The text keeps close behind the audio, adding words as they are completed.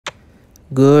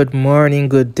Good morning,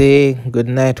 good day, good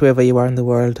night, wherever you are in the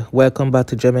world. Welcome back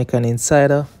to Jamaican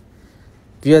Insider.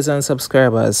 Viewers and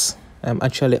subscribers, I'm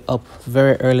actually up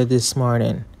very early this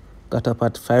morning. Got up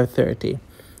at 5:30.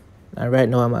 And right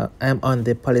now I'm on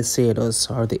the Palisadoes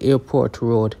or the airport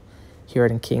road here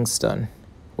in Kingston.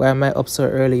 Why am I up so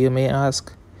early, you may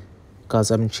ask? Because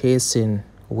I'm chasing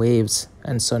waves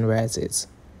and sunrises.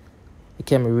 It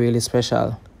can be really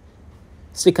special.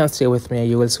 Stick and stay with me and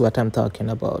you will see what I'm talking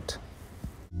about.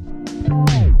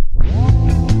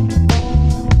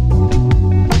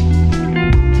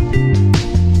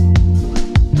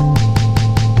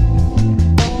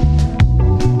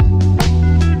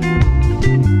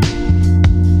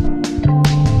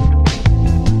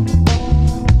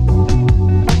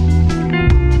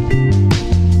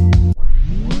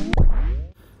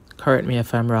 Correct me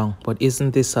if I'm wrong, but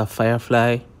isn't this a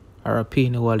firefly or a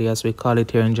peanut as we call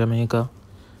it here in Jamaica?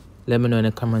 Let me know in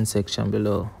the comment section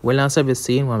below. When last have you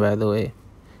seen one, by the way?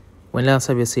 When last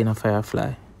have you seen a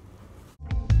firefly?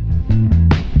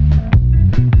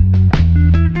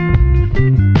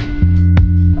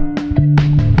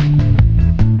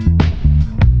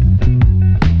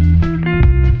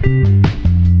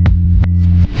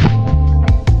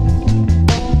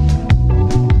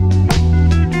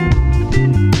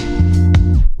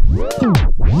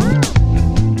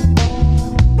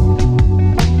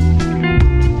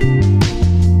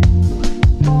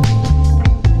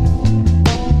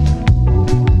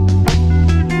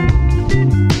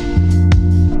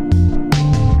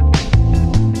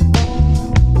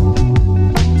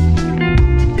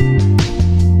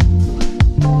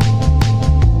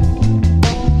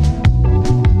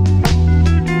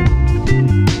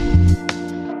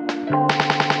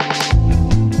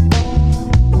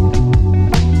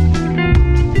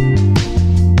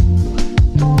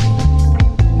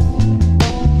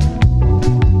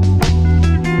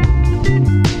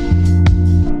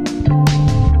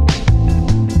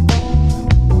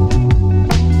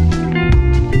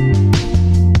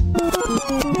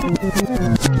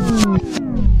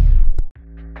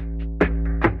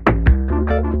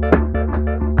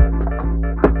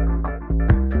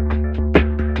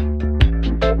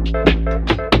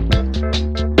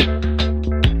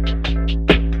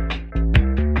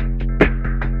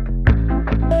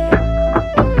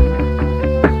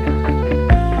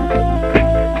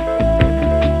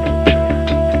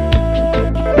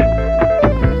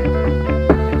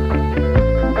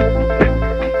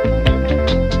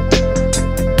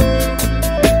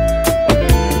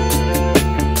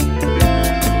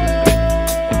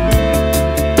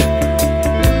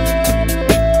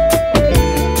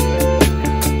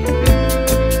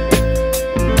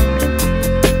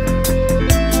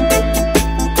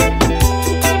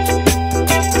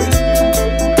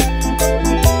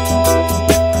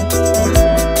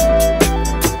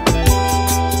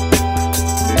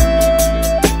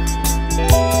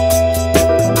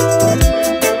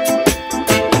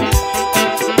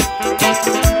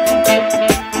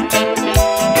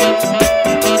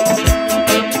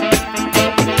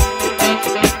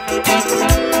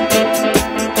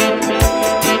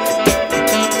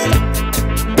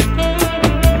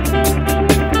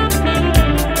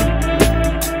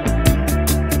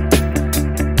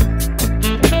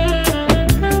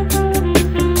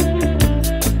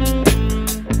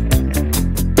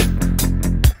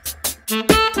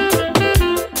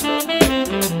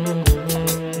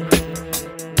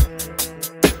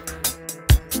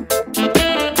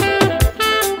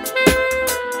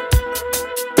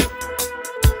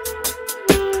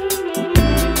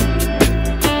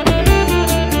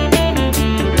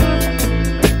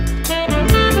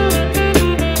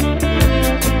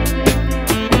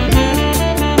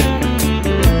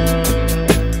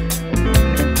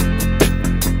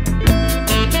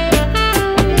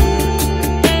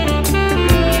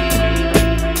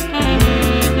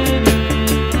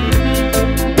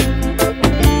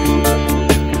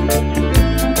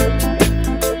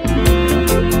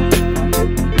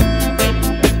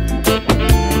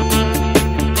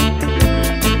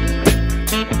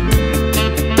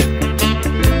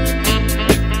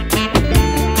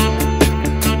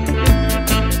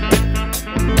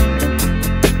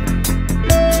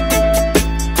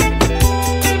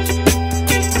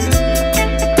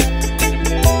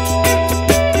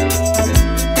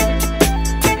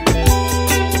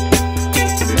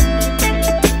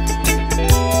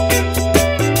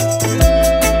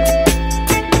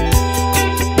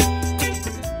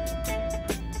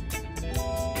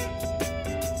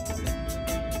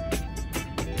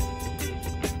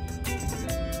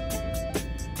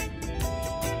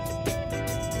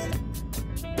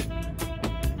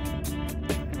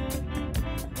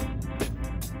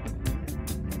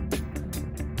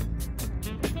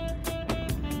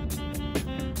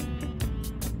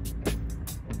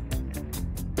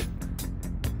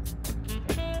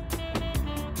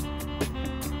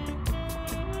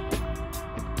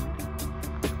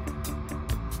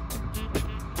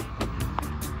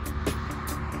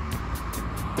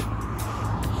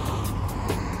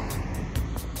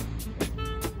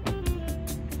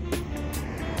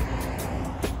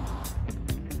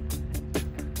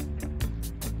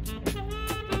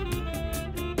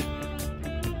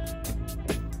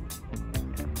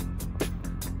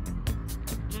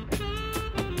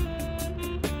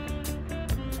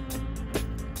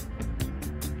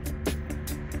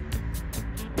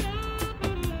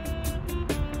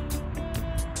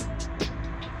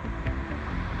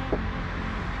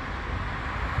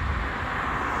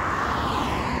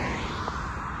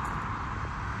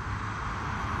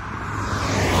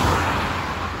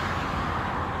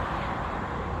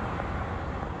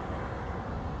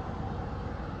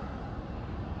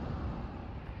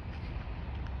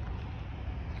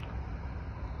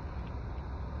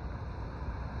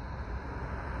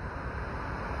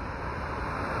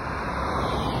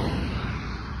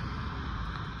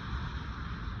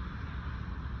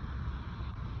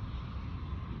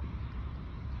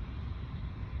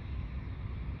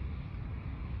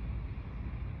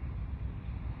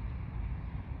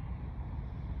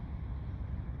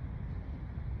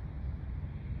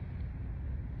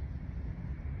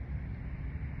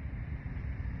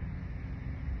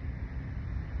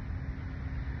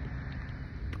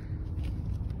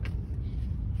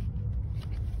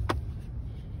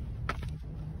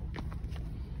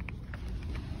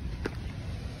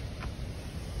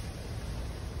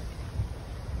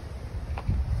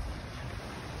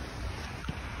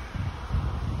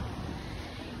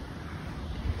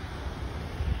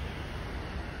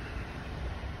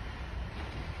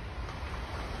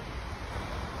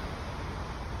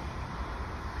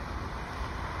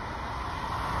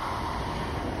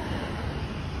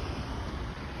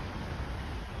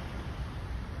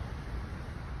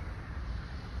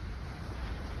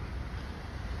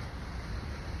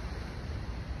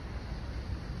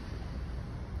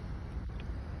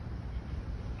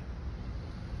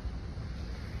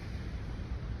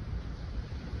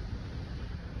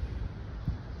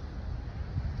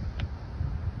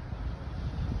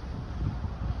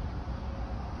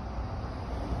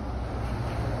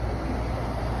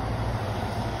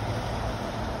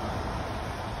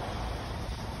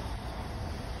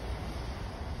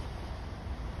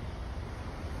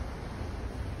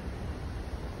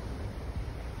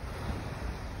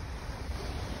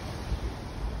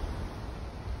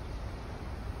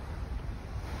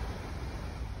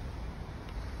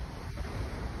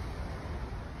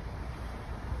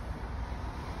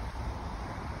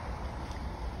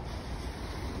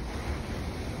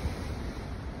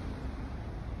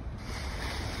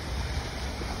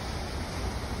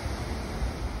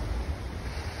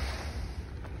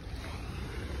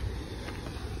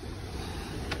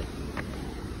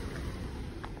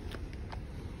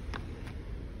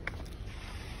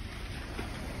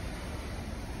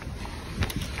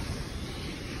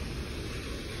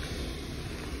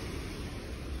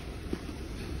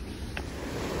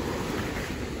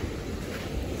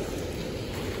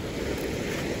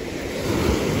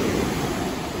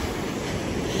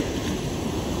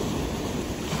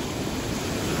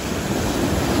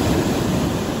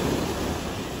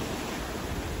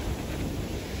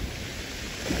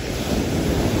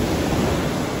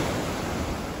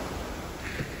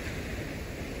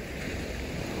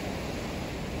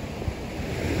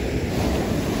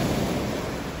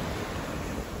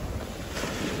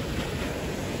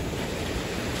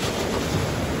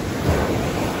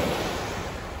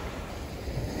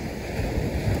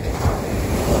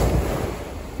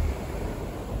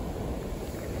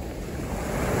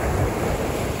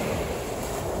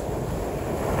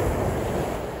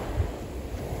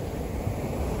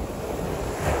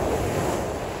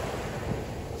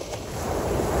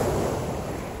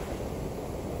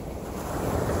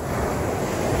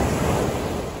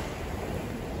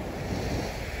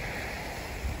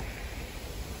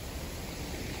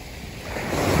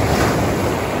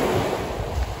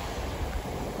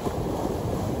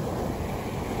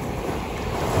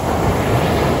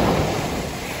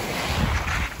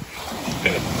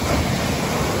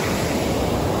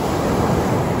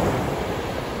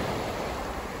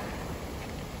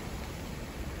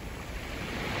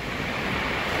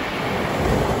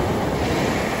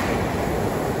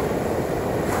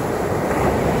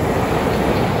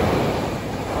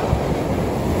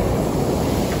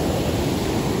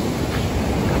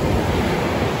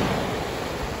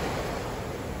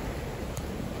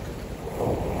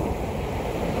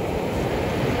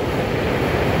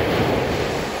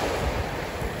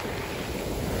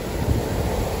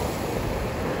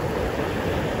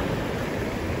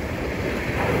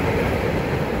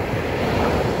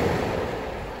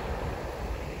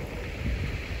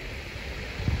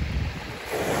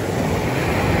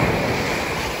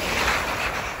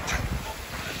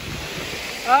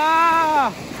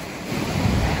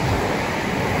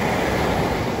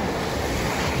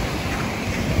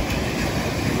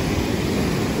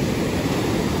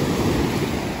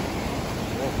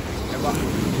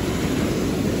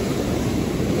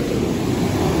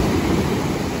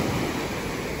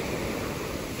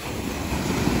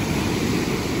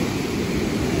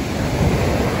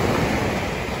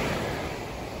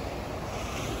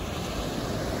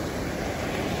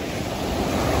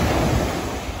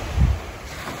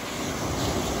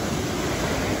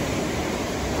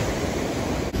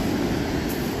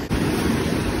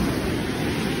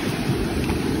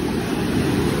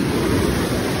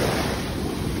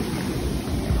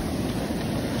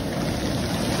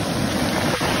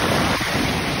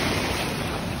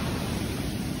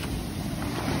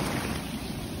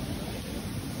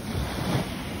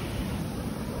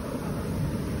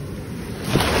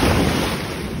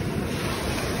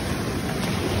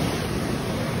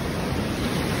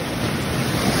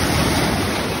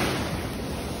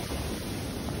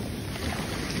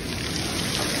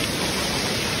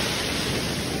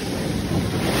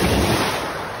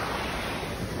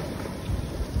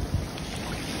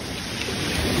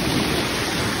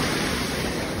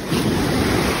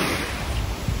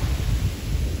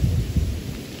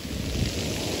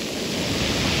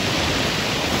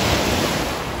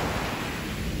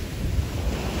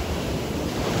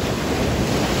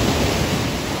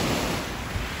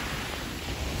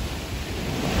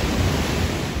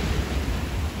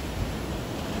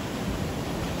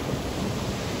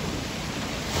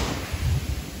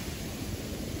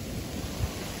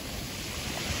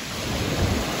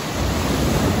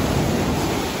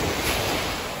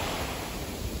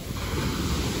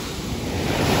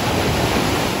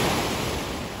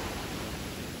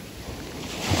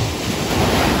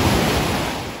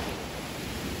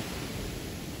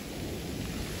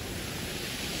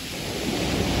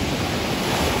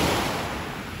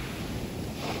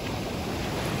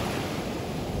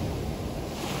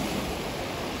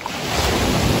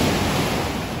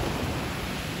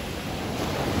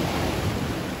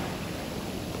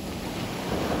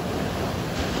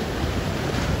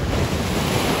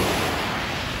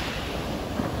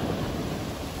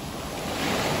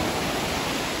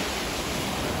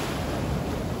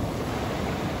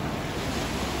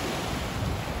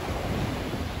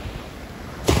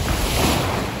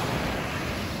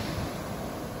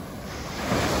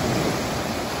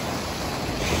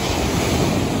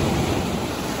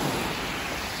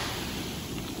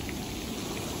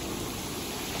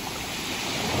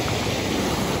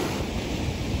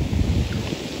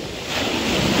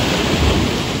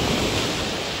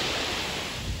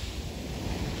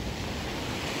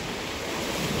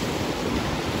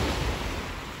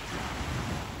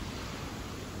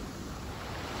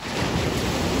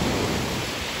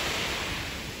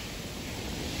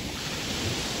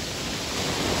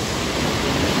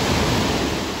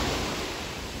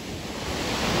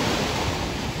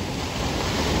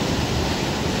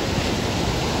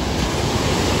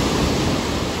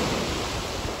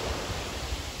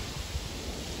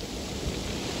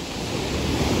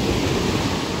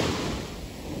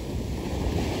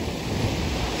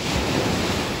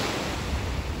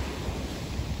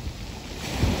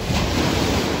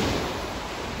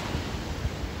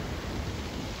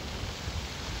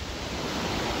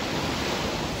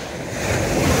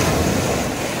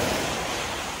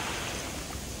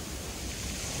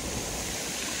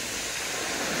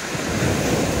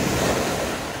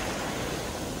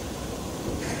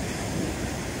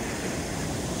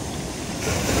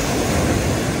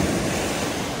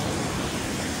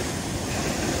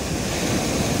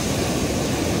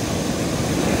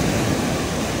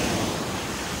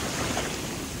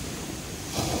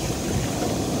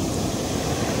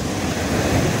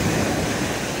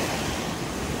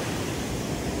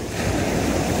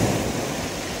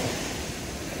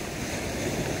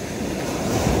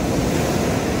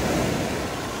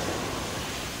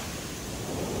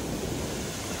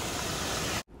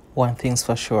 One thing's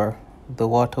for sure, the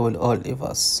water will outlive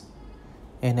us.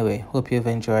 Anyway, hope you've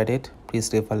enjoyed it.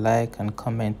 Please leave a like and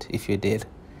comment if you did.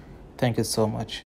 Thank you so much.